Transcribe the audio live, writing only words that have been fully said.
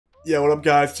Yeah, what up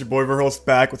guys, it's your boy Verhulst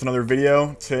back with another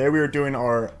video. Today we are doing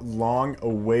our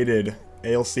long-awaited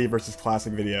ALC versus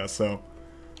Classic video, so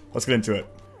let's get into it.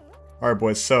 Alright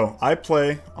boys, so I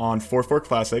play on 4.4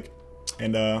 Classic,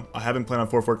 and I haven't played on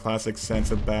 4.4 Classic since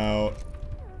about,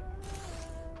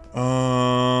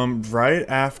 right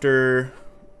after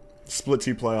Split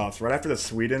 2 playoffs, right after the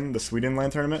Sweden LAN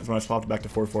tournament is when I swapped back to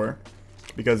 4.4.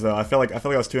 Because I felt like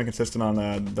I was too inconsistent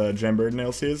on the Jen Burden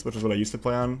ALCs, which is what I used to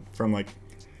play on from like...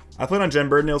 I played on Jen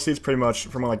Burden ALCs pretty much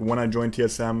from like when I joined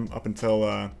TSM up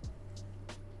until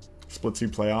Split 2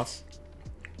 playoffs.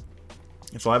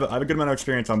 And so I have a good amount of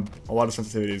experience on a lot of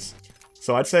sensitivities.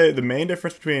 So I'd say the main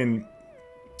difference between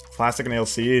Classic and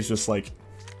ALC is just like...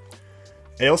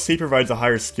 ALC provides a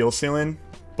higher skill ceiling,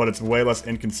 but it's way less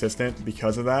inconsistent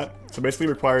because of that. So basically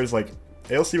requires like...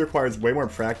 ALC requires way more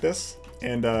practice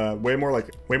and way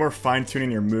more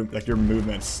fine-tuning your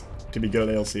movements to be good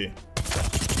at ALC.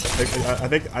 I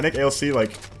think ALC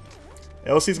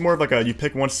is more of like you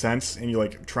pick one sense and you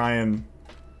like try and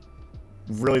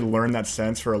really learn that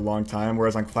sense for a long time.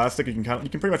 Whereas on Classic you can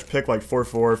pretty much pick like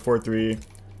 4-4, 4-3.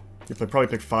 You could probably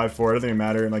pick 5-4. It doesn't even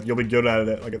matter, and like you'll be good at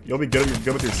it. Like you'll be good with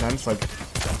your sense like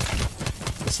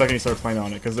the second you start playing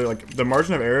on it, because they're like the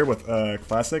margin of error with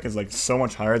Classic is like so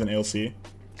much higher than ALC.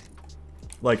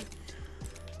 Like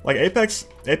Apex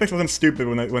wasn't stupid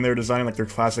when they were designing like their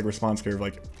Classic response curve.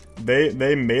 Like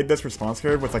they made this response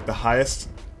curve with like the highest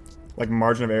like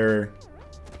margin of error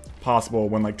possible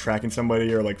when like tracking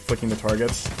somebody or like flicking the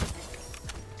targets.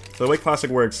 So the way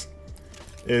Classic works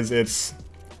is it's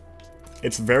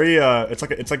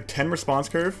like 10 response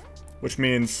curve, which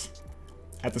means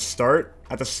at the start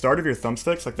of your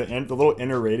thumbsticks, like the little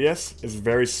inner radius is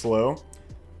very slow.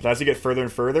 But as you get further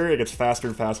and further, it gets faster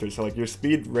and faster. So like your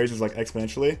speed raises like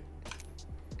exponentially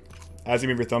as you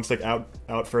move your thumbstick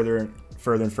out further and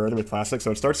further with Classic.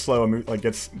 So it starts slow and like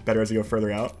gets better as you go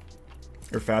further out,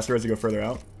 or faster as you go further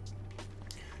out.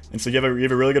 And so you have a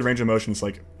really good range of motion. It's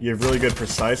like you have really good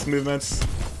precise movements.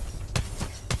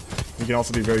 You can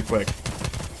also be very quick.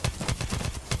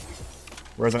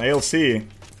 Whereas on ALC, if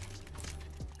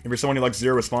you're someone who likes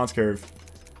zero response curve,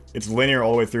 it's linear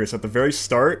all the way through. So at the very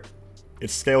start, it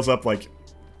scales up like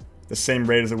the same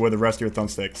rate as it would the rest of your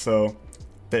thumbstick. So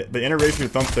the inner radius of your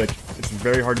thumbstick, it's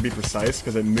very hard to be precise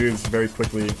because it moves very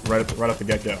quickly right off the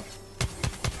get-go.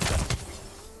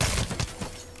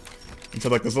 And so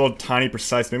like those little tiny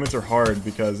precise movements are hard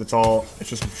because it's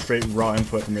just straight raw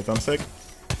input from your thumbstick,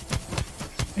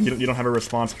 and you don't have a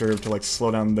response curve to like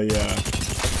slow down the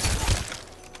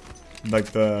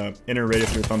inner radius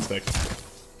of your thumbstick.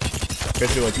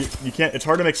 Basically, like you can't. It's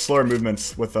hard to make slower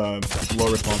movements with a low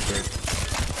response curve.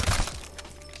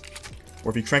 Or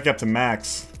if you crank it up to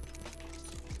max,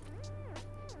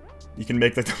 you can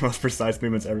make like the most precise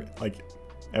movements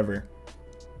ever,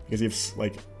 because you've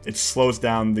like it slows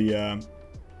down the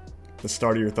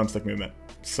start of your thumbstick movement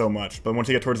so much. But once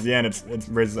you get towards the end, it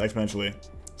raises exponentially.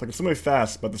 It's like it's still moving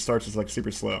fast, but the start's just like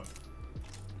super slow.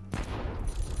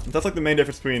 That's like the main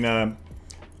difference between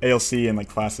ALC and like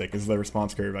Classic is the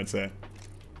response curve, I'd say.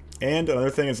 And another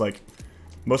thing is like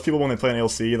most people when they play an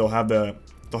ALC, they'll have their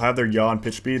yaw and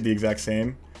pitch speed the exact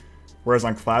same, whereas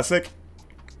on Classic,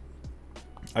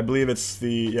 I believe it's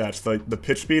the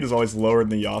pitch speed is always lower than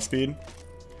the yaw speed.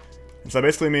 And so that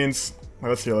basically means, well,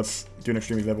 let's do an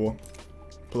extreme example.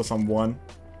 Put this on 1.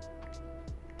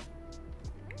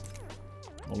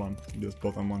 Hold on, do this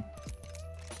both on 1.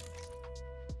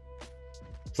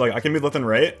 So like I can move left and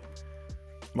right.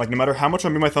 Like no matter how much I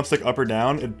move my thumbstick up or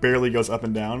down, it barely goes up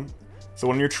and down. So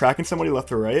when you're tracking somebody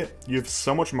left or right, you have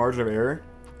so much margin of error.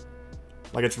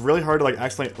 Like it's really hard to like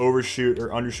accidentally overshoot or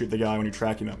undershoot the guy when you're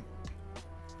tracking them.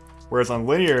 Whereas on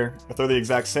linear, if they're the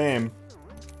exact same,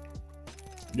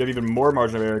 you have even more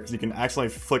margin of error because you can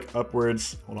accidentally flick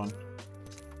upwards. Hold on.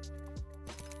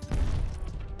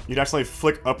 You can accidentally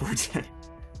flick upwards,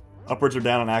 upwards or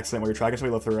down on accident when you're tracking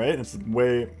somebody left or right. And it's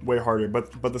way harder.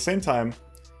 But at the same time,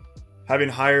 having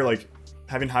higher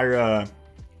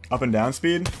up and down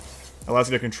speed allows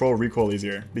you to control recoil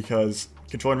easier, because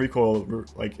controlling recoil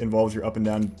like involves your up and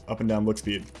down look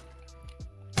speed.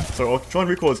 So controlling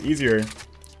recoil is easier,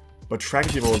 but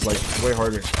tracking people is like way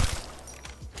harder.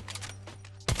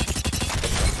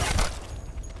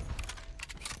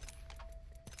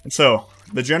 And so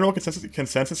the general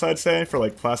consensus I'd say for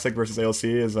like Classic versus ALC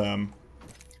is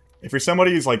if you're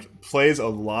somebody who's like plays a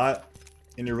lot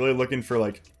and you're really looking for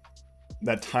like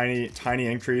that tiny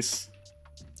increase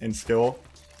in skill,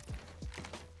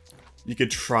 you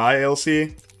could try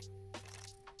ALC.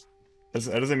 That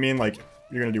doesn't mean like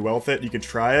you're gonna do well with it. You could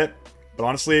try it, but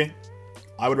honestly,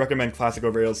 I would recommend Classic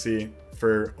over ALC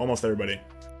for almost everybody.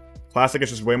 Classic is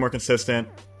just way more consistent.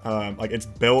 Like it's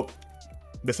built,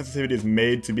 the sensitivity is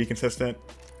made to be consistent.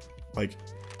 Like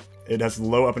it has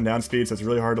low up and down speed, so it's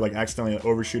really hard to like accidentally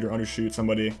overshoot or undershoot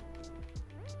somebody.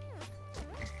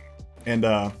 And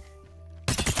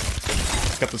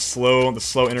it's got the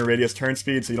slow inner radius turn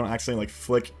speed, so you don't accidentally like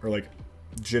flick or like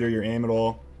jitter your aim at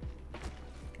all.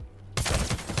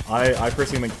 I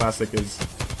personally think Classic is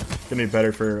gonna be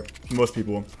better for most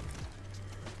people.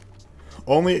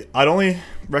 I'd only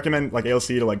recommend like ALC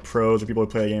to like pros or people who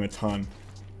play the game a ton.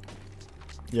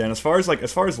 Yeah, and as far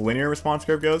as linear response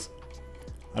curve goes,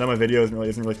 I know my video isn't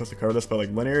really supposed to cover this, but like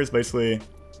linear is basically,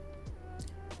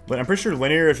 I'm pretty sure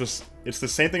linear is just, it's the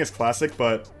same thing as Classic,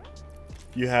 but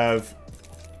you have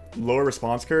lower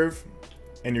response curve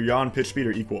and your yaw and pitch speed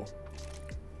are equal.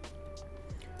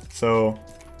 So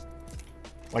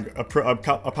like a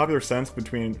popular sense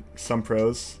between some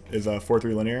pros is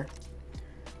 4-3 linear.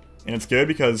 And it's good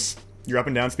because your up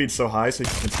and down speed's so high, so you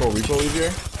can control recoil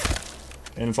easier.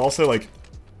 And it's also like,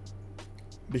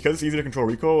 because it's easy to control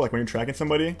recoil, like when you're tracking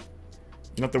somebody, you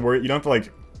don't have to worry, like, when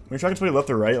you're tracking somebody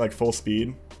left or right, like full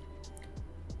speed,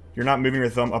 you're not moving your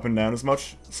thumb up and down as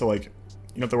much, so like, you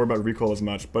don't have to worry about recoil as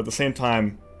much. But at the same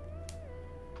time,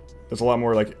 there's a lot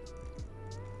more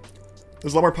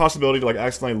possibility to like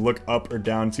accidentally look up or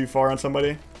down too far on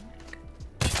somebody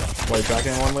while you're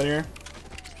tracking one linear.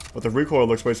 But the recoil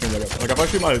looks way smoother. Like if I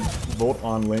shoot my Volt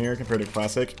on linear compared to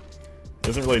Classic, it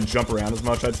doesn't really jump around as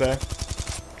much, I'd say.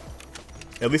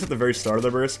 At least at the very start of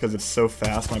the burst, because it's so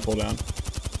fast when I pull down.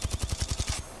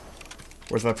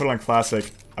 Whereas if I put it on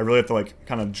Classic, I really have to like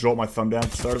kind of jolt my thumb down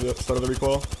at the start of the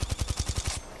recoil.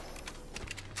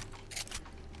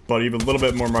 But even a little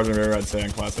bit more margin of error, I'd say, on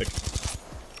Classic.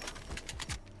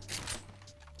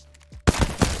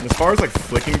 And as far as like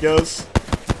flicking goes,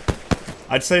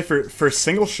 I'd say for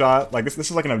single shot, like this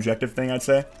is like an objective thing, I'd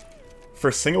say.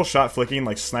 For single shot flicking,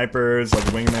 like snipers, like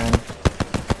wingman,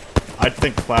 I'd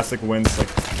think Classic wins like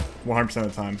 100%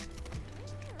 of the time.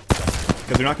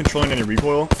 Because you're not controlling any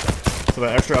recoil, so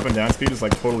that extra up and down speed is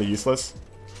like totally useless.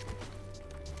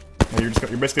 Like,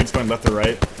 you're basically just going left to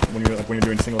right when you're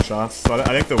doing single shots. So I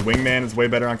think the wingman is way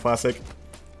better on Classic.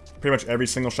 Pretty much every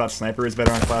single shot sniper is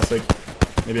better on Classic,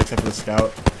 maybe except for the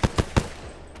scout.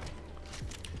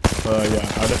 Yeah,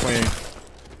 I would definitely,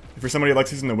 if you're somebody who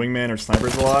likes using the wingman or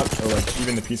snipers a lot, or like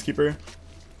even the peacekeeper,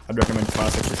 I'd recommend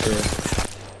Classic for sure.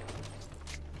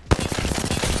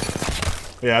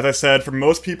 But yeah, as I said, for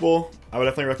most people, I would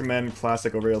definitely recommend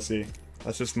Classic over ALC.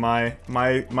 That's just my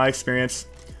experience.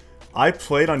 I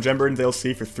played on Gemburden's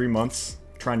ALC for 3 months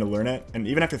trying to learn it, and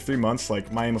even after 3 months,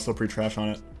 like my aim was still pretty trash on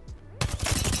it.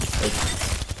 Like,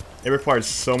 it requires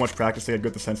so much practice to get good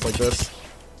at the sense like this.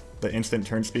 The instant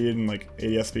turn speed and like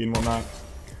ADS speed and whatnot.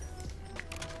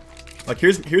 Like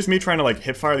here's me trying to like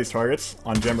hip fire these targets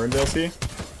on Gemburden's ALC.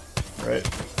 Right?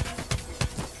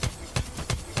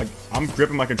 Like I'm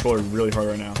gripping my controller really hard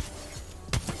right now.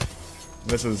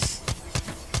 This is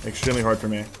extremely hard for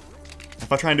me.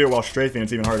 If I try and do it while strafing,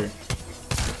 it's even harder.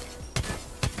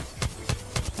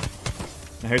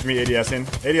 Now here's me ADSing.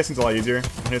 ADSing's a lot easier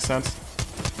in his sense.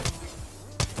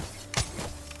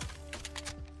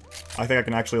 I think I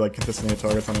can actually like consistently hit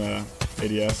targets on the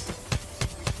ADS.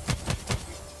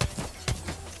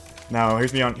 Now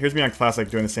here's me on Classic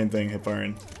doing the same thing, hip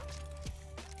firing.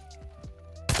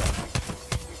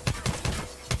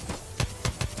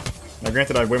 Now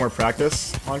granted, I have way more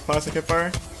practice on Classic hip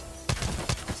fire,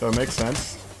 so it makes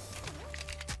sense.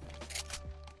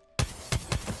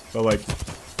 But like,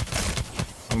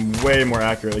 I'm way more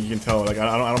accurate. Like you can tell, like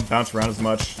I don't bounce around as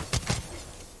much.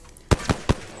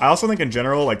 I also think in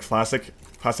general, like classic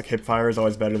hipfire is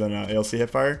always better than ALC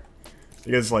hipfire,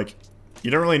 because like you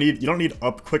don't need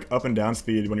quick up and down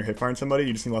speed when you're hipfiring somebody.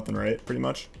 You just need left and right pretty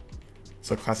much.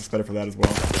 So classic's better for that as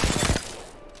well.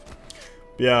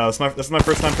 But yeah, this is my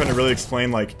first time trying to really explain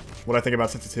like what I think about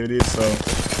sensitivities. So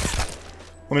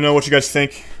let me know what you guys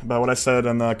think about what I said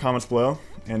in the comments below,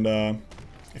 and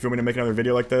if you want me to make another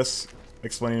video like this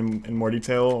explaining in more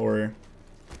detail or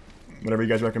whatever you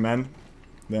guys recommend,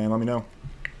 then let me know.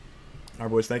 Alright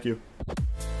boys, thank you.